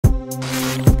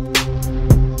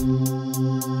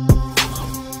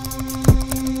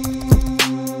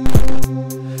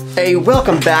Hey,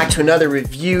 welcome back to another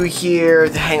review here,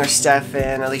 the Hanger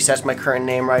Stefan, at least that's my current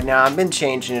name right now. I've been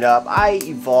changing it up. I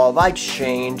evolve, I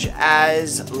change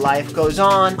as life goes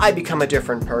on. I become a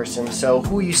different person, so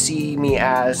who you see me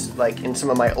as, like in some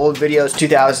of my old videos,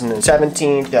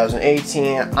 2017,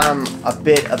 2018, I'm a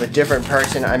bit of a different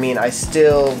person. I mean, I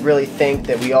still really think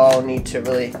that we all need to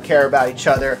really care about each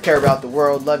other, care about the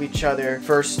world, love each other.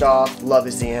 First off, love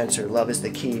is the answer, love is the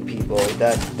key, people.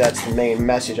 That's the main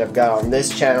message I've got on this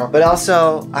channel. But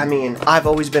also, I mean, I've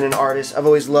always been an artist. I've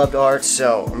always loved art,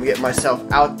 so I'm getting myself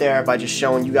out there by just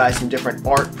showing you guys some different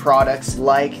art products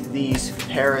like these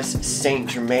Paris Saint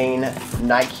Germain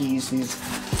Nikes.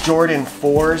 These Jordan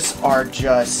 4s are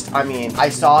just, I mean, I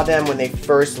saw them when they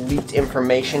first leaked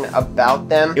information about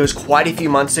them. It was quite a few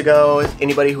months ago.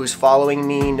 Anybody who's following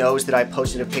me knows that I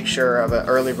posted a picture of an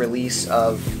early release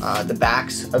of the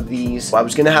backs of these. I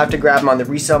was gonna have to grab them on the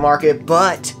resale market,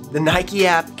 but the Nike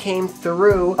app came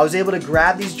through. I was able to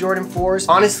grab these Jordan 4s.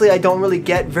 Honestly, I don't really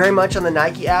get very much on the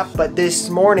Nike app, but this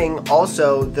morning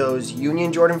also those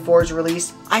Union Jordan 4s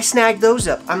released. I snagged those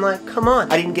up. I'm like, come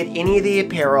on. I didn't get any of the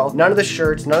apparel, none of the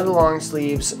shirts, none of the long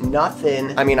sleeves,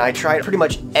 nothing. I mean, I tried pretty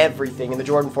much everything, and the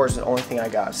Jordan 4s is the only thing I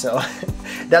got, so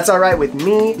that's all right with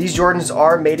me. These Jordans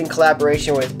are made in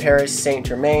collaboration with Paris Saint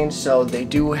Germain, so they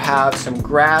do have some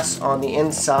grass on the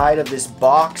inside of this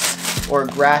box, or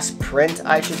grass print,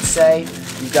 I should say.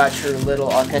 You've got your little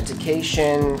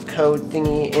authentication code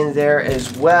thingy in there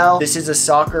as well. This is a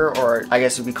soccer, or I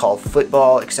guess it would be called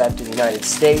football, except in the United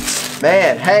States.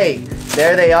 Man, hey,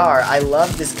 there they are. I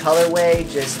love this colorway.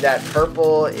 Just that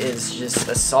purple is just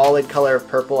a solid color of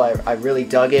purple. I really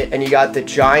dug it. And you got the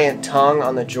giant tongue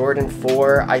on the Jordan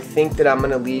 4. I think that I'm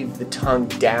gonna leave the tongue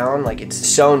down, like it's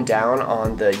sewn down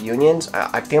on the Unions.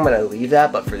 I think I'm gonna leave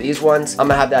that, but for these ones, I'm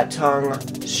gonna have that tongue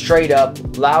straight up,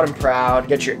 loud and proud. You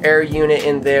got your air unit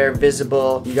in there,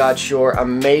 visible. You got your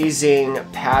amazing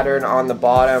pattern on the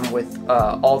bottom with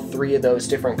all three of those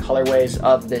different colorways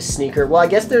of this sneaker. Well, I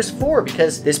guess there's four,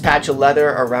 because this patch of leather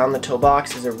around the toe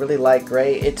box is a really light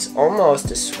gray. It's almost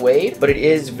a suede, but it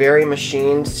is very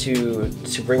machined to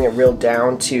bring it real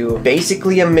down to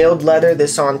basically a milled leather.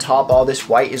 This on top, all this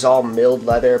white is all milled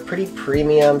leather, pretty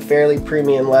premium, fairly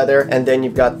premium leather. And then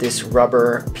you've got this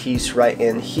rubber piece right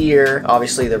in here,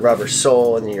 obviously the rubber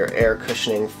sole and your air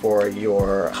cushioning for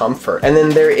your comfort. And then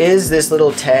there is this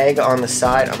little tag on the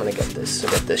side. I'm gonna get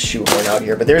this shoehorn out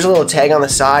here, but there's a little tag on the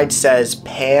side, says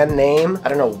Pan name. I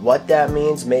don't know what that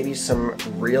means. Maybe some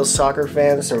real soccer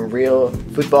fans, some real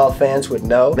football fans would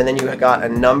know. And then you got a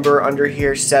number under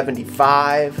here,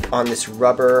 75, on this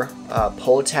rubber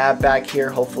pull tab back here.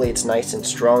 Hopefully it's nice and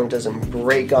strong, doesn't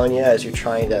break on you as you're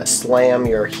trying to slam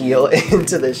your heel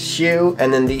into the shoe.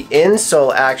 And then the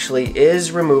insole actually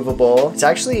is removable. It's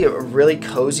actually a really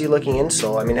cozy looking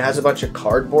insole. I mean, it has a bunch of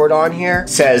cardboard on here. It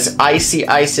says Icy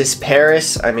Isis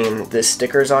Paris. I mean, the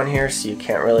sticker's on here, so you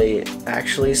can't really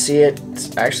actually see it.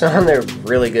 It's actually on there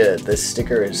really good. This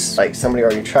sticker is like somebody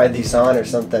already tried these on or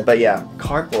something. But yeah,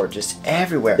 cardboard just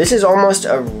everywhere. This is almost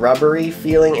a rubbery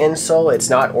feeling insole. It's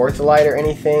not ortholite or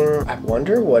anything. I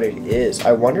wonder what it is.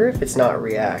 I wonder if it's not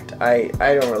React. I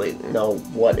don't really know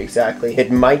what exactly.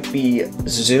 It might be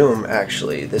Zoom,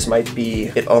 actually. This might be,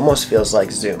 it almost feels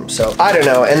like Zoom. So I don't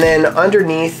know. And then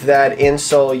underneath that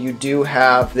insole, you do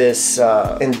have this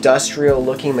industrial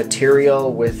looking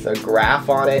material with a graph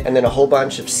on it, and then a whole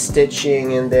bunch of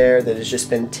stitching in there that has just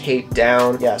been taped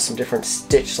down. Yeah, some different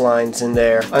stitch lines in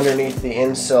there. Underneath the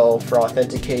insole for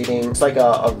authenticating, it's like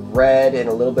a red and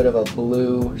a little bit of a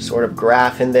blue sort of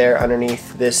graph in there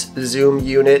underneath this Zoom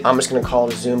unit. I'm just gonna call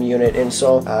it a Zoom unit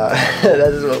insole.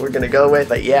 That is what we're gonna go with.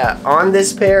 But yeah, on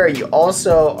this pair, you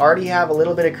also already have a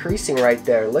little bit of creasing right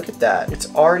there. Look at that.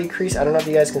 It's already creased. I don't know if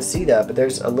you guys can see that, but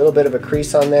there's a little bit of a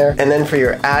crease on there. And then for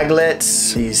your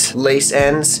aglets, these lace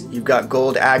ends, you've got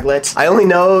gold aglets. I only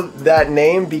know that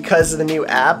name because of the new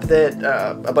app that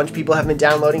a bunch of people have been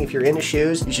downloading. If you're into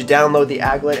shoes, you should download the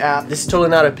Aglet app. This is totally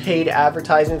not a paid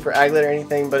advertisement for Aglet or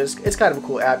anything, but it's kind of a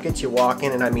cool app. Gets you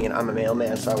walking, and I mean, I'm a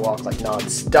mailman, so I walk like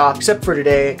non-stop. Except for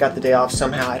today, got the day off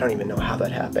somehow. I don't even know how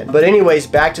that happened. But anyways,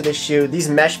 back to the shoe. These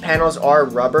mesh panels are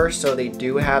rubber, so they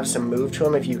do have some move to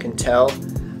them, if you can tell.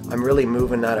 I'm really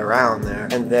moving that around there.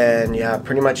 And then, yeah,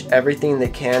 pretty much everything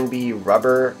that can be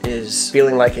rubber is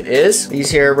feeling like it is.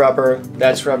 These here are rubber,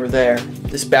 that's rubber there.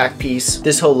 This back piece,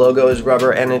 this whole logo is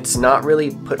rubber, and it's not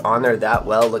really put on there that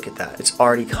well. Look at that. It's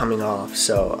already coming off,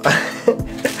 so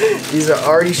these are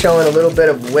already showing a little bit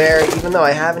of wear, even though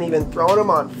I haven't even thrown them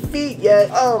on feet yet.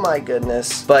 Oh my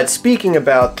goodness. But speaking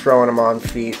about throwing them on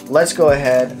feet, let's go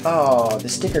ahead. Oh, the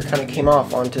sticker kind of came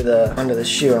off onto the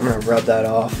shoe. I'm gonna rub that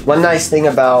off. One nice thing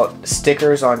about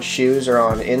stickers on shoes or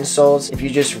on insoles, if you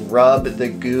just rub the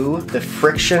goo, the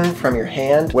friction from your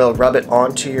hand will rub it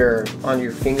onto your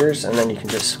fingers, and then you can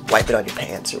just wipe it on your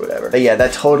pants or whatever. But yeah,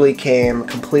 that totally came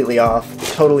completely off.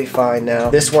 Totally fine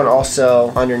now. This one also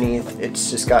underneath,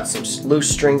 it's just got some loose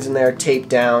strings in there taped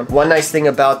down. One nice thing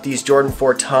about these Jordan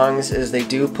 4 tongues is they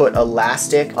do put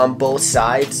elastic on both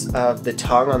sides of the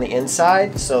tongue on the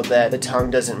inside so that the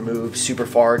tongue doesn't move super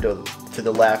far to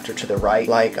the left or to the right,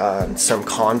 like some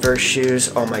Converse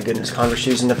shoes. Oh my goodness, Converse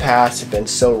shoes in the past have been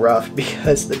so rough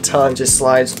because the tongue just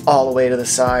slides all the way to the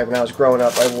side. When I was growing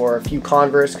up, I wore a few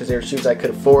Converse because they were shoes I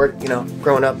could afford, you know,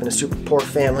 growing up in a super poor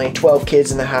family, 12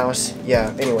 kids in the house.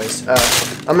 Yeah, anyways,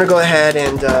 I'm gonna go ahead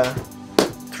and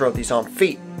throw these on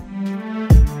feet.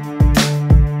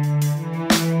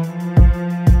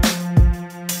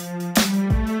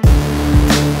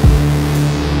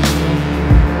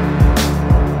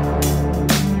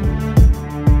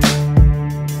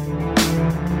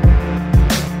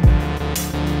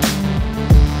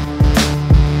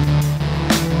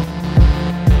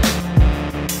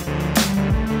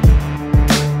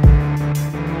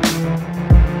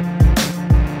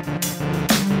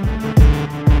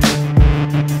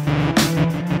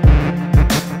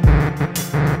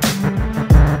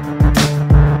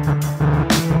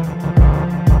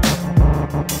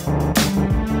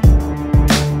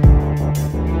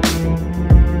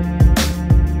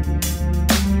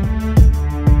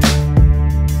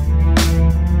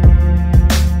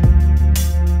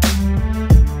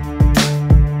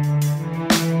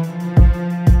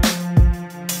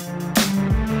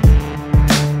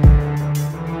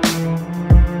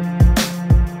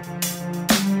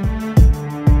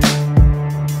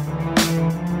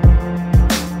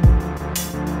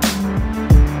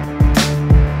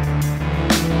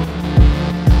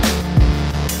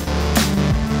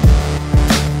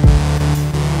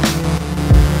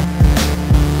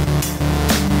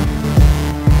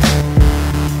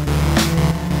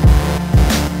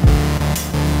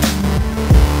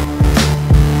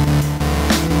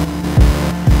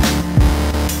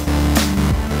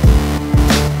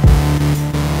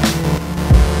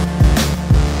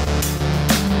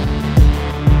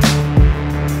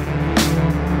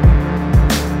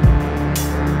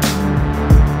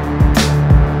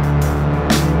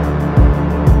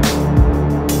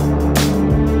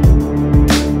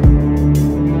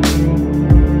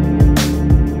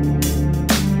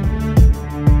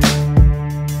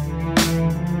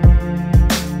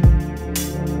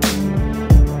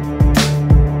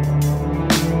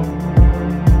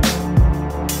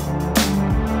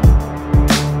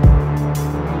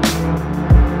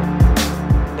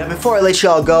 Before I let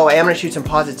y'all go, I am going to shoot some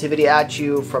positivity at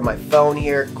you from my phone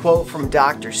here. Quote from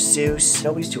Dr. Seuss.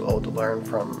 Nobody's too old to learn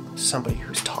from somebody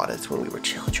who's taught us when we were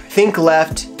children. Think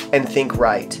left and think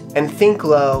right, and think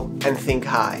low and think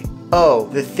high. Oh,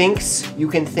 the thinks you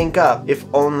can think up if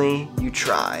only you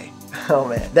try. Oh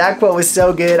man, that quote was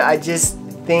so good. I just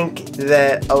think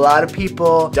that a lot of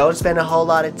people don't spend a whole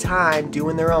lot of time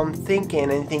doing their own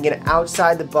thinking and thinking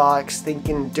outside the box,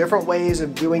 thinking different ways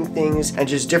of doing things and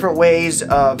just different ways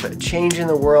of changing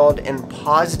the world in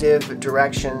positive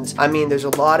directions. I mean, there's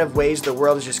a lot of ways the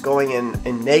world is just going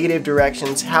in negative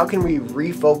directions. How can we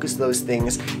refocus those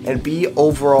things and be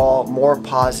overall more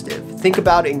positive? Think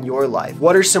about it in your life.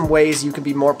 What are some ways you can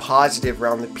be more positive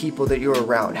around the people that you're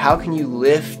around? How can you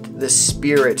lift the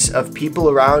spirits of people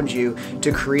around you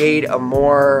to create a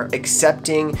more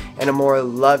accepting and a more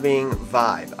loving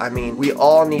vibe? I mean, we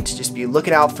all need to just be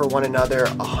looking out for one another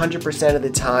 100% of the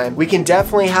time. We can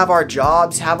definitely have our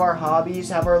jobs, have our hobbies,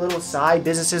 have our little side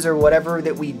businesses or whatever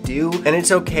that we do, and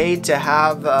it's okay to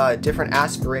have different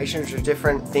aspirations or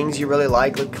different things you really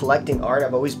like collecting art.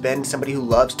 I've always been somebody who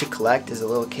loves to collect as a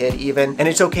little kid even, and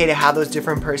it's okay to have those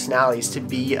different personalities, to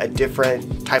be a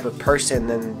different type of person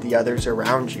than the others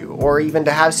around you, or even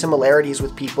to have similarities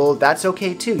with people. That's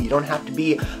okay too. You don't have to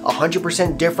be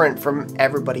 100% different from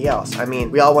everybody else. I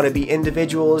mean, we all want to be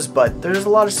individuals, but there's a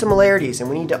lot of similarities, and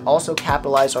we need to also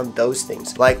capitalize on those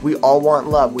things. Like, we all want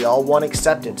love, we all want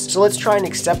acceptance. So let's try and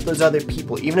accept those other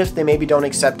people. Even if they maybe don't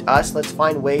accept us, let's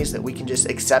find ways that we can just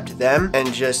accept them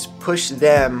and just push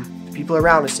them, people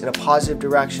around us, in a positive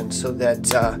direction so that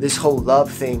this whole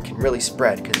love thing can really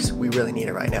spread, because we really need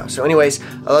it right now. So anyways,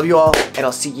 I love you all, and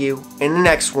I'll see you in the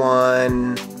next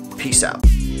one. Peace out.